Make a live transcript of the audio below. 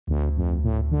I'm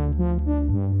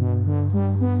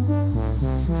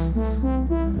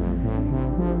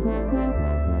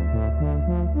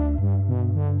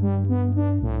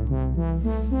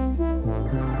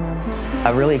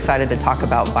really excited to talk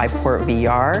about VIVEPORT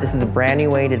VR. This is a brand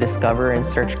new way to discover and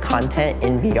search content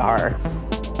in VR.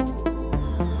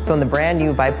 So in the brand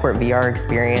new VIVEPORT VR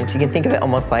experience, you can think of it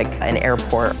almost like an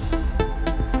airport.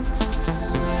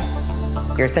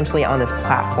 You're essentially on this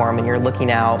platform and you're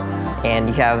looking out and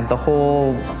you have the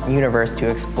whole universe to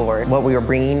explore. What we are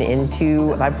bringing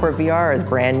into VIVEPORT VR is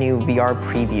brand new VR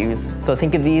previews. So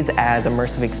think of these as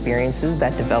immersive experiences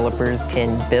that developers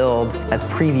can build as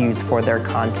previews for their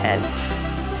content.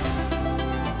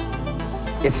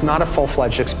 It's not a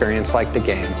full-fledged experience like the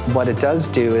game. What it does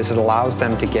do is it allows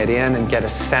them to get in and get a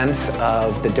sense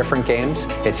of the different games.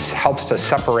 It helps to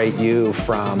separate you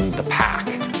from the pack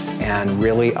and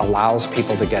really allows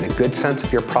people to get a good sense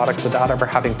of your product without ever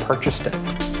having purchased it.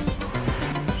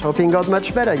 Shopping got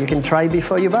much better. You can try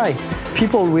before you buy.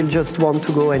 People will just want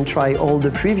to go and try all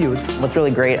the previews. What's really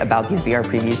great about these VR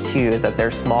previews too is that they're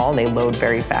small and they load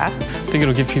very fast. I think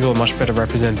it'll give people a much better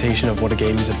representation of what a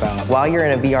game is about. While you're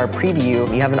in a VR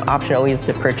preview, you have an option always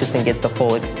to purchase and get the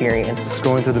full experience.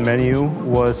 Scrolling through the menu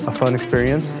was a fun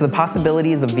experience. So the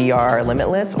possibilities of VR are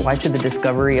limitless. Why should the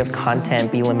discovery of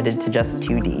content be limited to just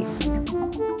 2D?